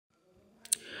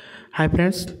Hi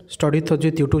friends, study with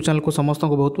Ajit YouTube channel को समस्त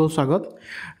को बहुत बहुत स्वागत।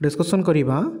 डिस्कसन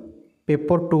करिबा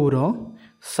पेपर 2 रो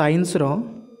साइंस रो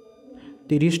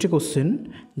 30 क्वेश्चन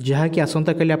जहाँकि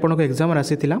आसंता काली आपन को एग्जाम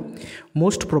आसीथिला।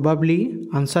 मोस्ट प्रोबाब्ली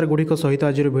आंसर गुड़िक सहित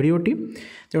आज भिडियोटी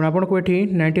तेणु आपन को एठी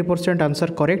 90%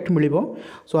 आंसर करेक्ट मिलिबो।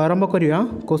 सो आरंभ करिया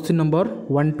क्वेश्चन नंबर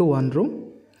 1 to 1 रो।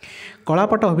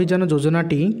 कलापाठ अभियान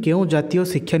योजनाटी केउ जातीय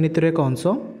शिक्षा नीतिर एक अंश?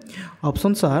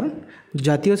 ऑप्शंस आर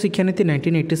जातीय शिक्षा नीति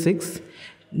 1986,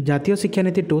 जातीय शिक्षा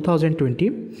नीति 2020,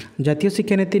 जातीय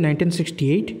शिक्षा नीति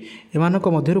 1968 एमानक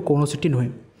मध्यरु कोनोसिटी नुहे।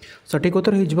 सठिक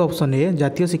उत्तर हो ऑप्शन ए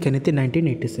जातीय शिक्षा नीति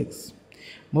 1986।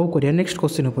 मूव करिया नेक्स्ट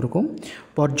क्वेश्चन उपर को।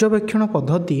 पर्यवेक्षण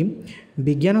पद्धति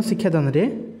विज्ञान शिक्षादान रे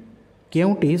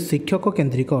केउटी शिक्षक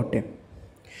केन्द्रिक अटे?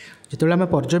 जिते आम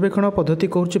पर्यवेक्षण पद्धति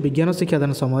कहूँ विज्ञान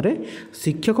शिक्षादान समय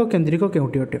शिक्षक केन्द्रिक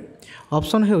केउटी अटे?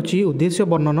 ऑप्शन होची उद्देश्य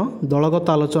वर्णन, दलगत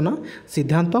आलोचना,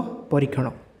 सिद्धांत परीक्षण।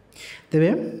 तेबे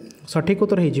सठिक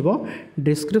उत्तर हो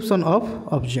डिस्क्रिप्शन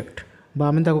ऑफ ऑब्जेक्ट बा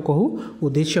आम कहूँ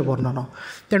उद्देश्य वर्णन।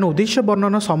 तेणु उद्देश्य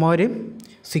वर्णन समय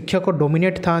शिक्षक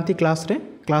डोमिनेट था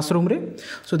क्लासरूम रे।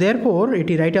 So therefore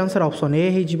it right answer option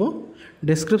A हो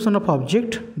डिस्क्रिप्शन ऑफ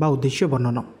ऑब्जेक्ट बा उद्देश्य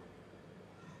वर्णन।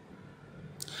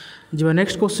 जी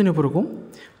नेक्स्ट क्वेश्चन उपर को।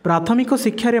 प्राथमिक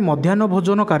शिक्षा रे मध्याह्न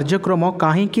भोजन कार्यक्रम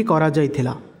काहींकी करा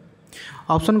जायथिला?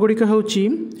 ऑप्शन गुड़िक होची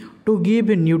to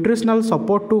give nutritional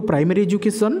support to primary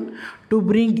education, to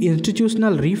bring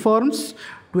institutional reforms,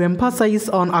 to emphasise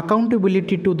on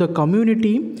accountability to the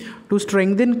community, to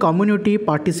strengthen community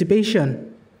participation.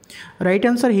 Right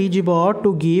answer हो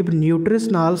to give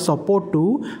nutritional support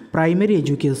to primary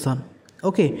education.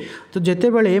 Okay, तो जिते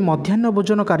बड़े मध्याह्न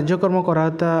भोजन कार्यक्रम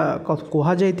कराता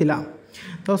कहा जाइतिला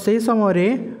तो से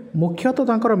समय मुख्यतः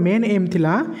तांकर मेन एम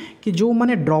थिला कि जो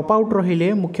माने ड्रॉप आउट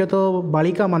रहिले मुख्यतः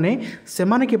बालिका माने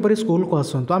सेमाने किपरि स्कूल को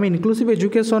आसन। तो आम इनक्लूसिव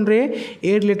एजुकेशन रे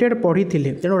ए रिलेटेड पढ़ी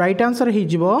थिले। तेणु राइट आंसर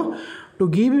हो to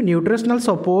give nutritional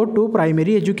support to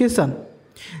primary education.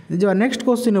 जो नेक्स्ट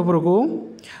क्वेश्चन उपर को।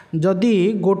 जदि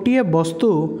गोटे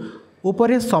वस्तु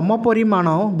उपरे सम परिमाण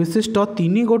विशिष्ट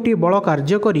 3 गोटी बल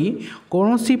कार्य करी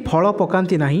कौनसी फल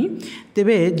पकाती नहीं,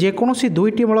 तेबे जेकोसी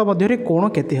 2टी बल मध्य कोण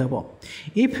केते हबो?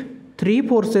 If 3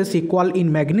 forces equal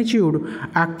in magnitude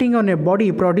acting on a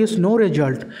body produce no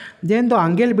result, then the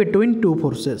angle between 2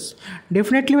 forces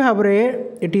definitely भाव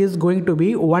it is going to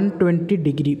be 120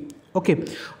 degree। Okay,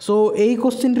 सो यही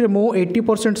क्वेश्चन रे मो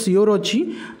 80% सियोर अच्छी।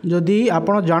 जदि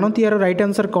आपड़ जानती यार राइट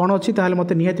आंसर कौन अच्छी ताहले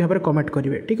मते निहाती भाव कमेंट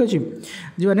करेंगे। ठीक अच्छे।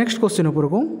 जी नेक्स्ट क्वेश्चन उपर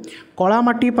को। कला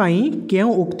माटी पाई केउ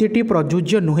उक्तिटी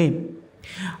प्रযোज्य नुहे?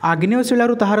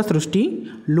 आग्नेयशिलारू ताहार सृष्टि,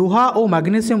 लुहा और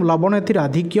मैग्नेशियम लवण एथिर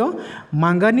आधिक्य,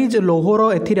 मांगानीज लौहर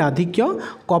एथिर आधिक्य,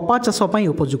 कपा चाष पई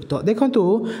उपयुक्त। देखंतु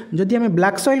जदि आम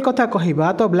ब्लैक सॉइल कथा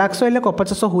कहबा तो ब्लैक सॉइल कपा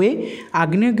चाष हुए,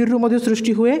 आग्नेयगिरी मध्य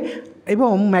सृष्टि हुए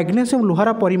एवं मैग्नेशियम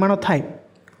लुहार परिमाण थाए।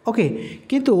 ओके,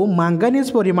 किंतु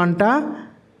मांगानीज परिमाणटा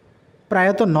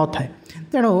प्रायतः न थाए।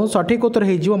 तेणु सठिक उत्तर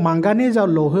हो मांगानीज और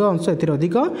लौह अंश एथिर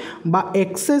अधिक बा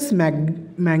access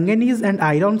manganese and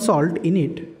iron salt in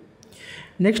it.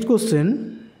 Next question.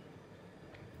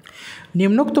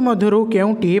 निम्नोक्त मध्यरु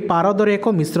केउटी पारदर एक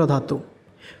मिश्र धातु?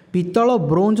 पितल,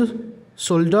 ब्रोंज,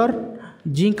 सोल्डर,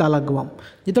 जिंक, आमालगम।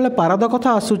 जिते पारद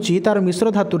कथा आसूची तार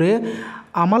मिश्र धातु रे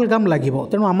आमालगम लगे।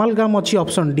 तेणु आमालगम अच्छी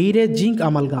ऑप्शन डी रे जिंक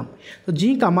आमालगम। तो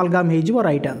जिंक आमालगम हो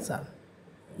राइट आंसर।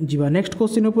 जीवा नेक्स्ट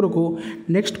क्वेश्चन उपर को।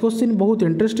 नेक्स्ट क्वेश्चन बहुत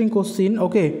interesting question.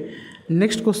 Okay,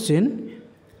 next question.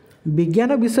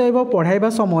 विज्ञान विषय पढ़ाइबा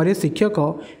समय शिक्षक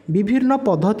विभिन्न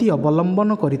पद्धति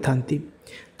अवलंबन करिथांती,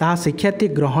 ताहा शिक्षार्थी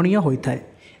ग्रहणीय होइथाय।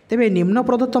 तेबे निम्न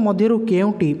प्रदत्त मध्यरु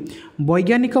केउटी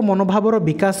वैज्ञानिक मनोभावर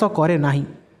विकास करे नाही?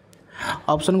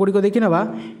 ऑप्शन गुड़िक देखि नबा।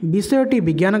 विषयटी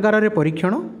विज्ञानगार रे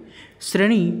परीक्षण,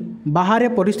 श्रेणी बाहर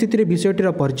परिस्थिति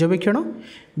विषयटीर पर्यवेक्षण,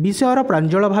 विषयर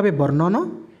प्रांजल भाव वर्णन,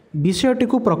 विषयटी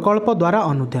को प्रकल्प द्वारा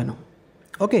अनुध्यान।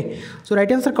 ओके, सो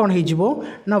राइट आंसर कौन हो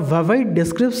ना vivid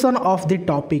description of the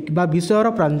topic बा विषयर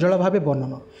प्रांजल भाव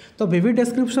वर्णन। तो विविड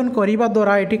डिस्क्रिप्शन करने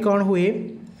द्वारा ये कौन हुए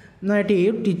ना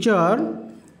ये टीचर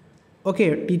ओके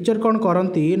टीचर कौन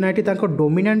करती ना ये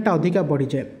डोमिनेंट अधिका बढ़ी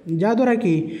जाए, जहाँद्वारा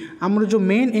कि आमर जो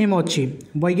मेन एम अच्छी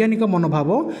वैज्ञानिक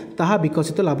मनोभाव ताहा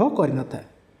विकसित लाभ करन था।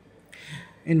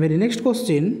 In very next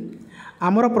question.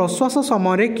 आमर प्रश्वास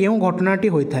समय क्यों घटनाटी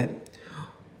होता है?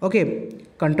 Okay,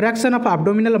 contraction of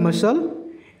abdominal muscle,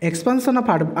 expansion of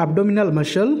abdominal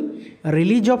muscle,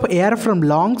 release of air from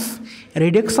lungs,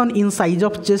 reduction in size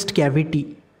of chest cavity.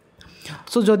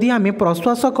 सो जदि आम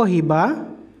प्रश्वास कहबा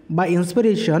बा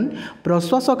इंस्पिरेशन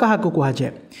प्रश्वास क्या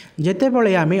कहुए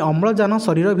जितेबाला आम अम्लजान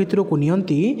शरीर भितर को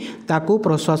नियंती ताकू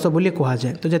प्रश्वास बोली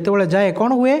कहुए। तो जितेबाला जाए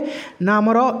कौन हुए ना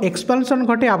आमर एक्सपांशन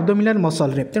घटे एब्डोमिनल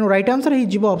मसल रे। तेणु राइट आंसर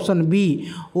हो ऑप्शन बी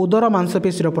उदर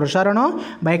मांसपेशी प्रसारण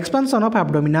बा expansion of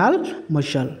abdominal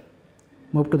muscle.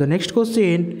 Move to the next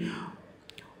question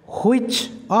which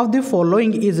of the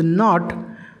following is not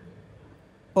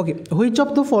which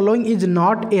of the following is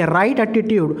not a right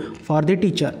attitude for the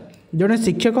teacher. जड़े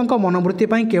शिक्षकों मनोवृत्ति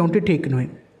केउंटी ठीक नुहे।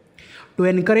 To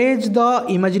encourage the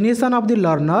imagination of the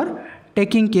learner,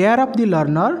 taking care of the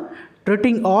learner,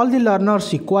 treating all the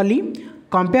learners equally,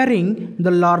 comparing the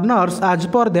learners as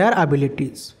per there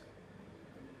abilities.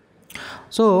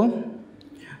 सो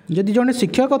जदि जड़े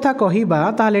शिक्षक कथा कहवा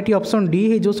ताहले ये ऑप्शन डी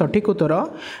है जो सठिक उत्तर।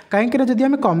 कहीं जदि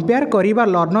आम कंपेयर करवा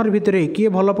लर्नर भितर किए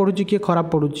भल पढ़ुची किए खराब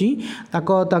पढ़ुची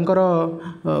ताकर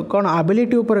कौन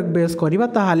एबिलिटी उपर बेस करवा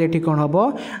ताहले ये कौन हम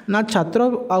ना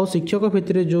छात्र आउ शिक्षक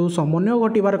भितर जो समन्वय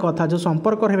घटवार कथा जो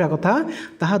संपर्क रहा कथा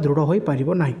ताहा दृढ़ हो पार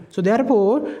ना। So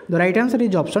therefore the right answer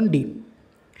is option D.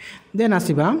 Then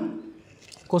आसिबा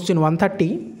question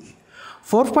 130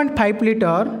 4.5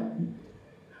 litre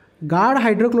गाढ़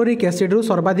हाइड्रोक्लोरिक एसिड रु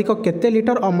सर्वाधिक केते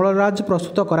लिटर अम्लराज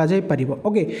प्रस्तुत करा जाय परिबो।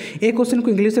 ओके ए क्वेश्चन को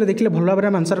इंग्लिश रे देखले भल भाबरे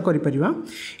आंसर करि परिबा।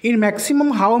 In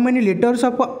maximum how many litres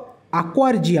of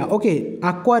aquargia okay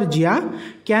aquargia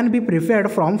can be prepared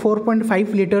from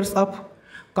 4.5 litres of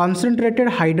concentrated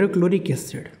hydrochloric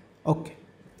acid. Okay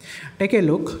take a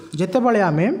look जेतेबेले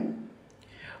आमे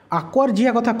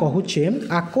aquargia कथा कहूचे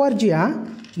aquargia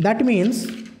that means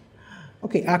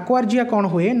okay aquargia कौन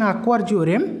हुए ना aquargia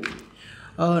रे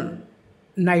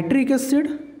nitric acid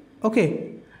okay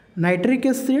nitric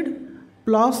acid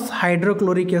plus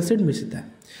hydrochloric acid मिसता है।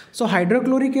 सो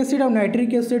hydrochloric acid और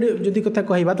nitric acid जदि कथा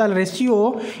कहबा ताल रेशियो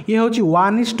ये हूँ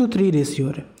 1:3 रेशियो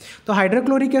रे। तो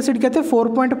हाइड्रोक्लोरिक एसिड केते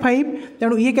 4.5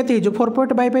 तेणु ये केते जो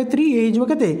 4.5/3 ये जो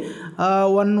केते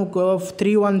 1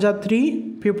 3 1 जा 3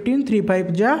 15 3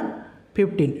 5 जा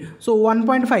 15 सो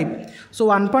 1.5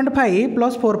 सो 1.5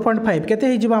 प्लस 4.5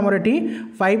 केते हो आमर ये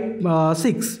 5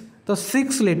 6 तो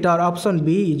 6 litre option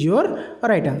B is your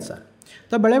right answer.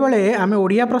 तो बेले बेले आम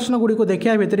ओडिया प्रश्न गुड़ी को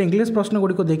देखा भितर इंग्लिश प्रश्न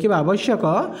गुड़ी को देखा आवश्यक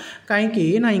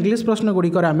कहीं ना इंग्लिश प्रश्न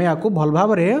गुड़िकर आम या भल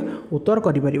भाव उत्तर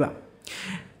कर।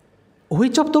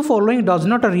 Which of the following does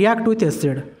not react with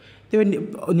acid. तेज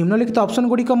निम्नलिखित ऑप्शन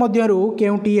गुड़िक मध्यरु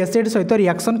केउंटी एसिड सहित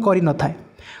रिएक्शन कर न थाए।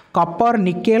 Copper,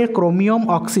 nickel, chromium,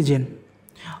 oxygen.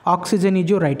 Oxygen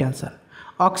is your right answer.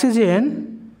 Oxygen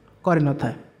कर न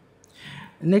थाए।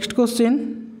 नेक्स्ट क्वेश्चन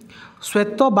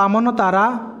श्वेत बामन तारा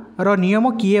रो नियम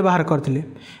किए बाहर करथिले।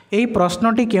 एही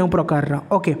प्रश्नटी केउ प्रकार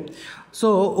okay so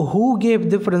who gave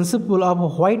the principle of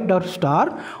white dot star.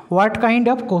 What kind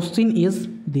of question is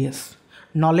this.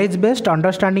 Knowledge based,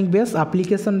 understanding based,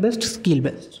 application based, skill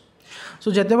based.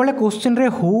 सो जिते बड़े क्वेश्चन रे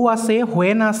हु आसे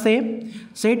व्हेन आसे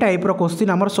से टाइप रो क्वेश्चन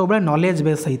आमर सब नॉलेज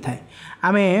बेस्ड होता है।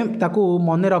 आम ताकू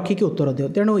मन रखिकी उत्तर दियो।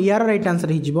 तेणु यार राइट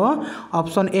आंसर हो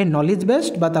ऑप्शन ए नॉलेज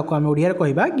बेस्ड बा ताकू आम ओडिया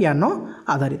कहबा ज्ञान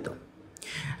आधारित।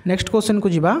 नेक्स्ट क्वेश्चन को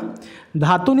जीवा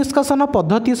धातु निष्कासन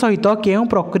पद्धति सहित केउ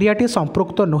प्रक्रियाटी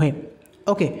संपृक्त नुहे।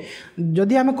 ओके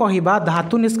जदि आम कहबा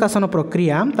धातु निष्कासन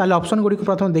प्रक्रिया ताले ऑप्शन गुड़ी को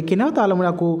प्रथम देखिना ताले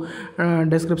मुझे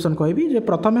डिस्क्रिप्शन कहबी जे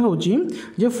प्रथम होची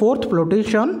जे fourth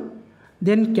flotation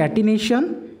then catenation,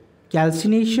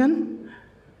 calcination,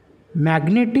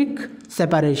 magnetic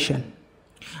separation.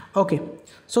 Okay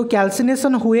so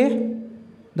calcination हुए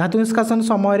धातु निष्कासन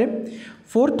समय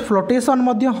फोर्थ फ्लोटेशन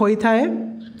मध्य होता है।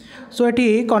 सो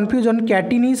ये कन्फ्यूजन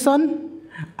कैटिनेशन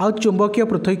आ चुंबकीय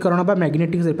पृथकीकरण बा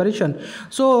मैग्नेटिक सेपरेशन।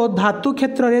 सो धातु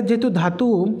क्षेत्र में जेहेतु धातु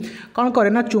कौन करे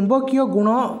ना चुंबकीय गुण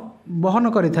बहन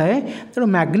करें तेणु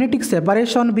मैग्नेटिक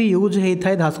सेपरेशन भी यूज होता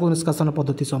है धातु निष्कासन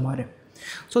पद्धति समय।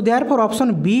 सो देयरफॉर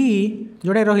ऑप्शन बी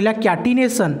जोड़े रहा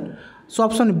catenation. So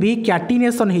option B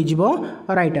catenation हो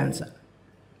राइट आंसर।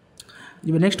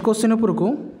 जी नेक्स्ट क्वेश्चन उपर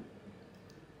को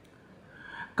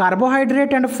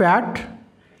carbohydrate and fat,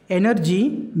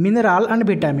 energy, mineral and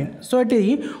vitamin. सो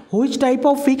ये which type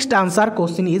of fixed answer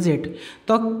question is it.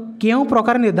 तो क्यों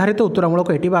प्रकार निर्धारित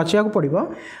उत्तरमूलक ये बाछा पड़ो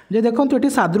जे देखो ये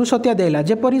सादृश्यता देला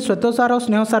जेपरी श्वेतसार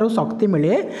स्नेहसार शक्ति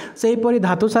मिले सेहीपरि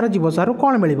धातुसार जीवसार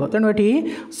कौन मिल। तेणु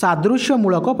ये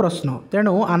सादृश्यमूलक प्रश्न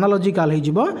तेणु आनालोजिकाल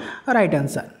हो राइट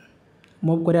आंसर।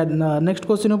 मूव करिया नेक्स्ट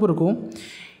क्वेश्चन उपर को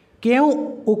क्यों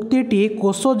उक्तिटी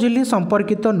कोष झिल्ली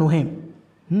संपर्कित नुहे।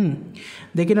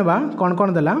 देखि नेबा कौन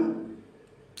कौन देला।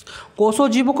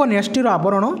 कोषजीवक न्यष्टिर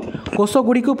आवरण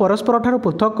कोषगुड़ी को परस्पर ठार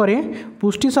पृथक करे,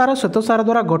 पुष्टिसार श्वेतसार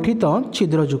द्वारा गठित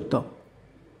छिद्रयुक्त।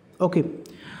 Okay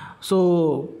so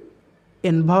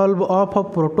involve of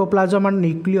protoplasm and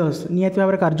nucleus नियत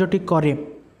भाव कार्य करे।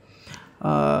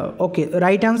 ओके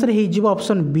राइट आंसर हो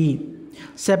option B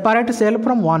separate cell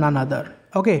from one another.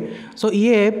 Okay so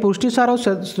ये पुष्टिसार और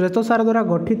श्वेतसार द्वारा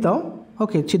गठित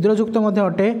ओके छिद्रयुक्त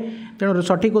अटे तेणु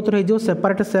सठिक उत्तर हो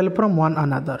separate cell from one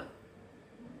another.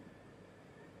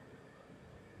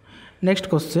 Next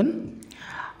question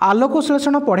आलोक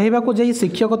श्लेषण पढ़ाइबा जाई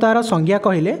शिक्षक तार संज्ञा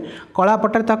कहले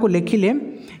कलापटार ताकू लिखिले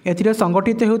एथिरे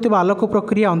संगठित होउतिबा आलोक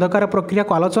प्रक्रिया अंधकार प्रक्रिया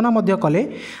को आलोचना मध्य कले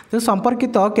तो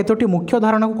संपर्कित केतोटी मुख्य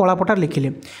धारणा को कलापटार लिखिले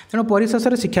तेणु परिशेष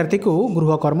शिक्षार्थी को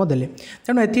गृहकर्म देले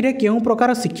तेणु एथिरे केउ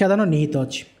प्रकार शिक्षादान निहित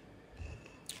अछि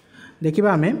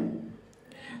देखिबा आमे।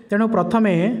 तेणु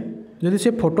प्रथमे जदि से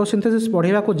फोटोसिंथेसिस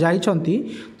पढ़ाइबा को जाइछंती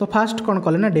तो फास्ट कौन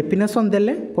कले ना डेफिनेशन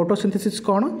देले फोटोसिंथेसिस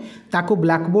कौन ताकू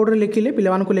ब्लैक बोर्ड रे लिखिले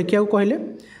पिलामान को लिखिया कहले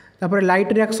तापर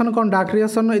लाइट रिएक्शन कौन डार्क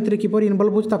रिएक्शन एतिर किपर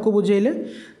इनवॉल्व होछ ताकू बुझेइले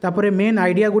तापर मेन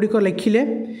आइडिया गुडी को लिखिले।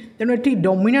 तेणु एठी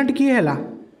डोमिनेंट की हैला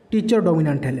टीचर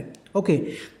डोमिनेंट हेले ओके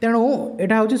तेणु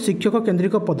यहाँ हूँ शिक्षक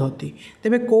केन्द्रिक पद्धति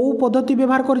तेबे कौ पद्धति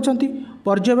व्यवहार करिसंती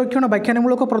पर्यवेक्षण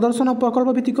व्याख्यानमूलक प्रदर्शन प्रकल्प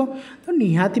भित्तिक तो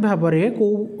निहाती भाव में कौ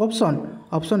ऑप्शन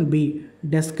ऑप्शन बी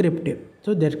डेस्क्रिप्टिव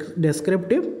तो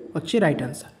डेस्क्रिप्टिव अच्छी राइट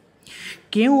आंसर।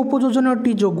 केउ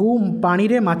उपयोजनटी जोगु पानी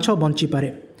रे माछ बंची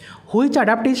पारे which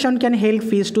adaptation can help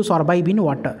fish to survive in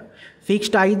water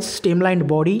fixed eyes स्ट्रीमलाइन्ड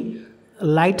body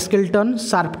light skeleton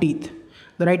sharp teeth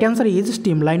the right answer is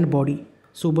स्ट्रीमलाइन्ड body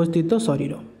शुभस्थित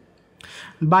शरीर।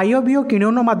 बायोबियो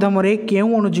किण्वन माध्यम केउ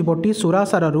अणुजीवटी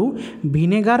सुरासारू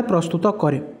भिनेगार प्रस्तुत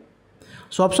करे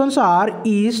so options are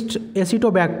east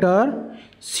Acetobacter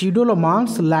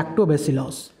सीडोलोमास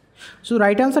lactobacillus so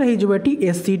right answer हो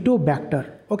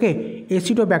Acetobacter okay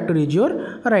Acetobacter is your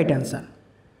right answer.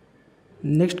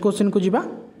 Next question को जीवा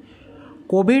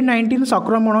कोविड-19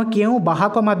 संक्रमण केउ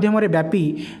बाहक माध्यम व्यापी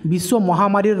विश्व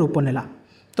महामारी रूप नेला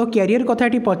तो क्यारियर कथा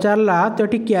ये पचारा तो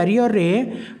ये क्यारियर रे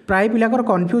प्राय पिलाकर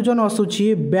कन्फ्यूजन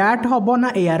आसूची बैट हम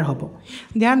ना एयर हम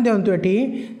ध्यान दिंतु ये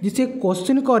जी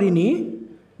क्वेश्चन करनी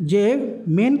जे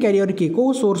मेन क्यारियर किए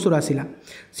कौ सोर्स आसला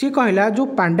सी कहला जो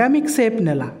पैंडेमिक सेप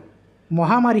नेला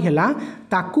महामारी है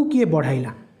ताकू किए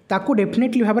बढ़ाइला ताकू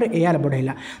डेफिनेटली भाव में एयर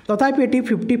बढ़ाइला तथापि ये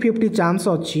 50-50 चांस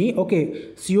अच्छी ओके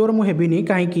सियोर मुझे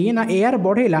कहीं ना air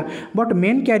बढ़ाइला but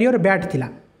main career bat थिला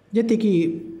जी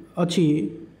अच्छी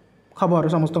खबर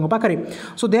समस्त पाखे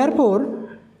सो देयरफॉर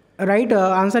राइट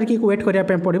आंसर की वेट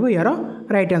करने पड़ो यार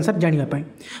राइट आंसर जानापी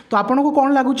तो आपन को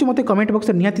कौन लगुच मत कमेंट बॉक्स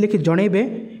निहाती लिखि जनइबे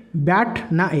बैट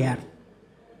ना एयर।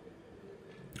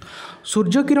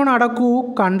 सूर्य किरण आड़क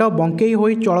कांड बंकई हो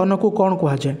चलन को कौन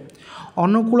कहुए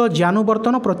अनुकूल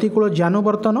ज्यानुवर्तन प्रतिकूल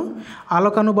ज्यानुवर्तन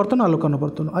आलोकानुवर्तन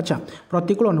आलोकानुवर्तन अच्छा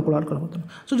प्रतिकूल अनुकूल आलोकानुवर्तन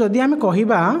सो जदि आम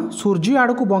कहवा सूर्य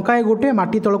आड़ को बंकाए गोटे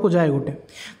माटी तल को जाए गोटे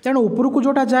तेणु उपरकू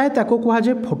जोटा जाए ताको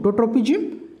कहुए फोटोट्रोपिज्म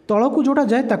तल को जोटा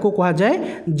जाए ताको कहुए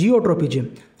जिओट्रोपिज्म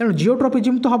तेणु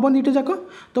जिओट्रोपिज्म तो हम दुईटा जाक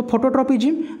तो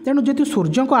फोटोट्रोपिज्म तेणु जी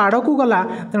सूर्य को आड़ को गला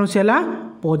तेणु से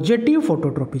पॉजिटिव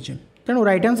फोटोट्रोपिज्म तेणु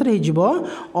राइट आंसर हो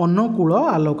अनुकूल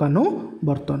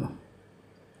आलोकानुवर्तन।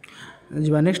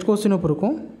 नेक्स्ट क्वेश्चन उपर को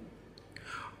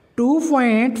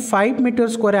 2.5 मीटर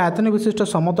स्क्वायर आयतन विशिष्ट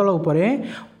समतल उपरे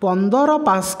 15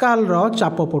 पास्काल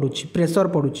चाप पड़ुछि प्रेशर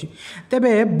पड़ुछि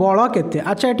तेबे बल केते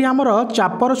अच्छा ये आमर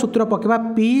चापर सूत्र पकेबा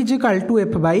P =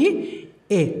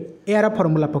 F/A यार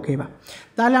फर्मूला पकेबा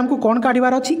ताले हमको कौन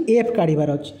काढ़ार अच्छी F काढ़ार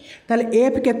अच्छी ताले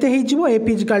F केते हो F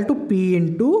 = P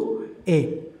 × A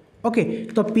ओके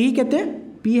तो P केते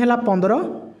P है 15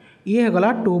 ये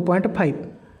गला 2.5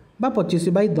 बा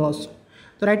 25/10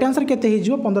 तो राइट आंसर केते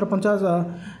हो 15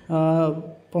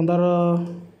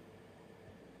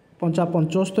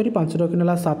 75 5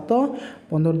 रखना 7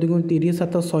 15 2 30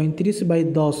 7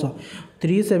 37/10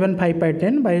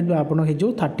 375/10 आप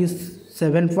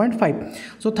 37.5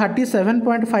 सो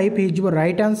 37.5 हो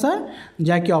राइट आंसर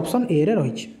जहाँकि ऑप्शन ए रे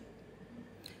रही।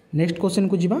 नेक्स्ट क्वेश्चन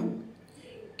को जीवा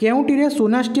केउटिरे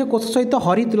सुनाष्टीय कोष सहित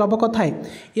हरित लवक थाए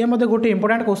ये मध्य गोटे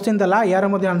इंपोर्टाट क्वेश्चन देला यार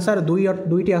मध्य आंसर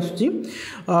दुईटी आसूची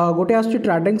गोटे आसूची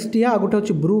ट्राडेक्सिया आ गोटे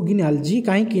हूँ ब्रूगिन एल्जी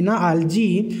कहीं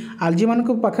आल्जी मान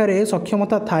पाखे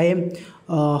सक्षमता थाए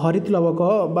हरित लवक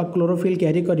बा क्लोरोफिल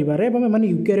क्यारी करिबारे एवं एमाने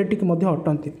यूकैरियोटिक मध्य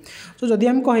अटंती सो जदि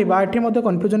हम कहबा एठी मध्य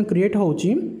कन्फ्यूजन क्रिएट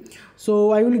होउची सो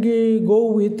I will go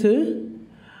with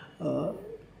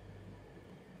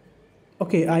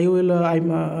okay I will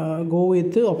go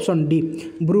with option D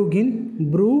blue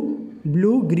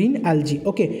green algae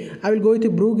okay I will go with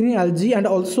blue green algae and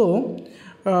also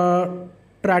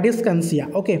Tradescantia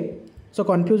okay so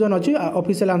confusion अच्छी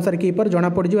official answer के पर जना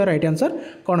पड़ जाए right answer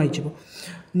कौन हो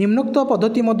निम्नोक्त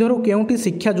पद्धति मध्य केउटी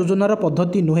शिक्षा योजनार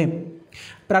पद्धति नुहे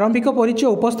प्रारंभिक परिचय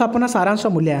उपस्थापना सारांश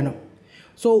मूल्यांकन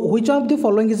so which of the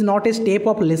following is not a step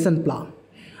of lesson plan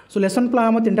so lesson plan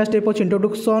हम 3टा स्टेप अच्छे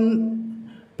इंट्रोडक्शन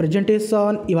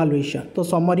प्रेजेंटेशन इवालुएशन तो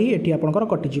समरी एटी आपनकर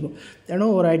कटि जिवो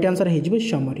तेणु राइट आंसर हे जिवो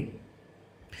summary.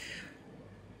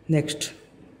 Next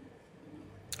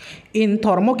in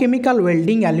thermochemical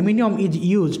welding aluminium is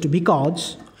used because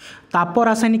ताप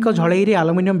रासायनिक झड़ई रे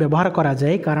एल्युमिनियम व्यवहार करा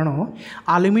जाए कारण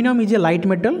aluminium is a light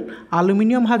metal,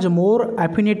 aluminium has more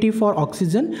affinity for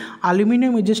oxygen,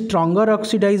 aluminium is a stronger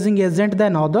oxidising agent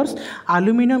than others,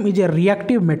 aluminium is a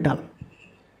reactive metal.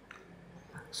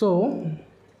 सो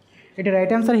ये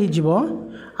right answer हो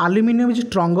aluminium is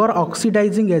stronger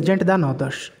oxidising agent than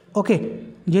others. Okay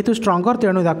जेहेतु stronger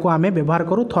तेणु ताको आम व्यवहार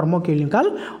करूँ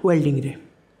thermochemical welding रे।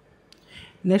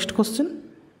 Next question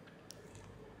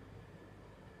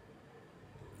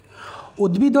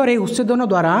उद्भिद रे उत्सेदन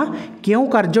द्वारा क्यों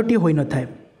कार्यटी होई न थाए?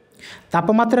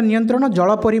 तापमात्रा नियंत्रण,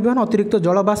 जल परिवहन, अतिरिक्त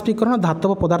जल बाष्पीकरण,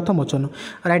 धातव पदार्थ मोचन।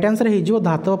 राइट आंसर हो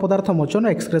धातव पदार्थ मोचन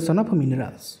excretion of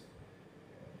minerals.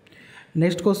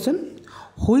 Next question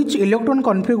which electron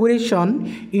configuration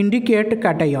indicate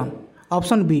cation?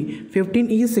 Option B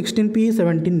 15E 16P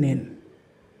 17N।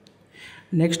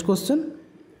 Next question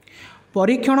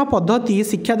परीक्षण पद्धति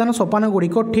शिक्षादान सोपान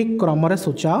गुड़िक ठीक क्रम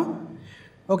सूचा।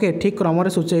 ओके ठीक क्रम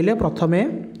सूचाइले प्रथमे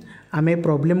आमे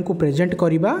प्रॉब्लम को प्रेजेंट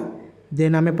करिबा,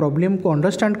 देन आमे प्रॉब्लम को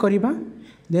अंडरस्टैंड करिबा,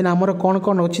 देन आमर कौन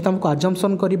कौन अच्छी तुमको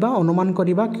आजम्पसन करिबा, अनुमान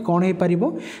करिबा कि कौन हो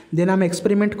पारिबो, देन आमे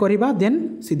एक्सपेरिमेंट करिबा,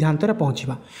 देन सिद्धांत रे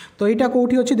पहुँचवा। तो यहाँ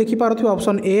कौटी अच्छी देखि पारथि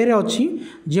ऑप्शन ए रे अच्छी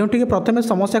जोटि प्रथमे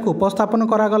समस्या को उपस्थापन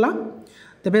करागला,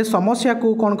 तेबे समस्या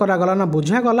को कौन करागला ना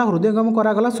बुझागला, हृदयंगम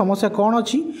करागला समस्या कौन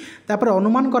अच्छी, तापर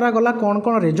अनुमान करागला कौन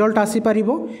कौन रिजल्ट आसी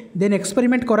पारिबो, देन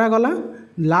एक्सपेरिमेंट करागला,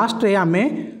 लास्ट रे आमे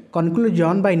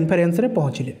कंक्लूजन बा इन्फेरेंस रे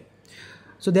पहुँचले।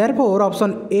 So therefore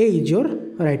option A is your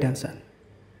right answer.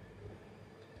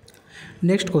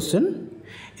 Next question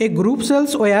A group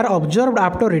sales where observed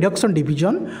after reduction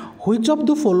division which of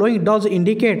the following does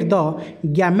indicate the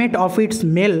gamete of its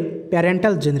mail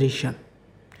parental generation?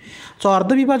 सो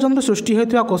अर्धविभाजन सृष्टि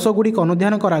होता कोषगुड़ी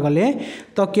अनुधान करागले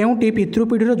तो केउटी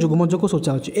पितृपीढ़ीर जुग्मज को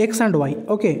सूचा x and Y.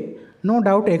 Okay no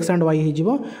doubt x and Y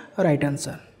हो right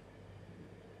answer.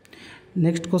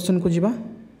 Next question को जीवा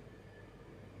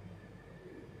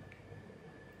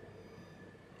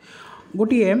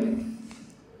गोटे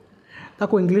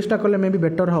ताको इंग्लिशटा कले मे भी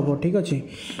बेटर हम ठीक अच्छे।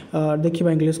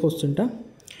 देखिए इंग्लिश क्वेश्चन टा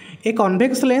A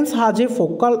convex lens has a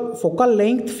focal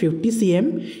length 50 cm.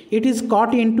 It is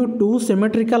cut into two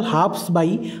symmetrical halves by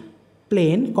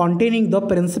plane containing the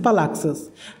principal axis.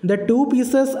 The two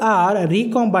pieces are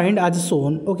recombined as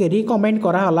shown. Okay, recombined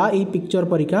करा हला ए picture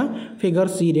परिका figure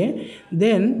सी रे।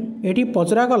 Then eighty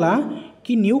पचरा गला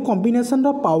कि new combination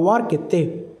रो power केते।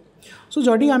 सो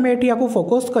जदि आम ये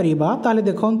फोकस करवा ताले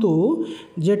देखंतु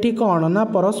जेठी कौन ना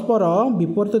परस्पर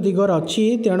विपरीत दिगर अच्छी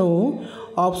तेणु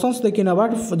ऑप्शंस देखि नबा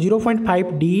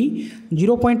 0.5D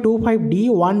 0.25D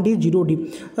 1D 0D।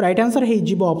 Right answer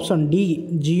हो ऑप्शन डी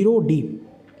 0D।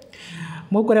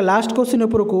 मो करे लास्ट क्वेश्चन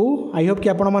उपर को आई होप कि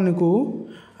आपण मानकू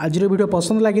आज वीडियो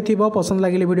पसंद लगी पसंद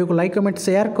लगे वीडियो को लाइक कमेंट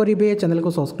शेयर करेंगे, चैनल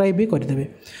को सब्सक्राइब भी करदे।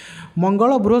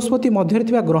 मंगल बृहस्पति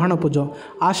मध्य ग्रहण पुज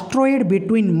asteroid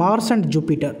between Mars and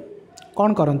Jupiter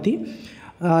कौन करती?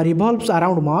 Revolves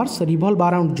around Mars, revolve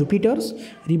around Jupiter's,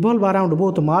 revolve around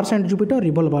both Mars and Jupiter,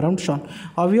 revolve around sun.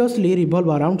 Obviously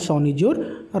revolve around sun is your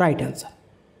right answer.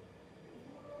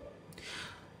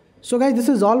 So guys this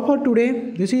is all for today.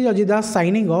 This is Ajit Das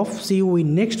signing off. C you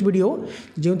in next video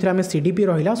जो थे आम CDP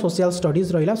रहा social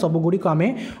studies रहा सब गुड़ी आम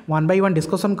 1 by 1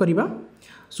 discussion करवा।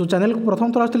 सो channel को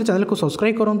प्रथम थर आसते चैनल को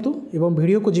सब्सक्राइब करूँ और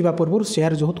वीडियो को जीवा पूर्व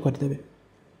शेयर जो करदे।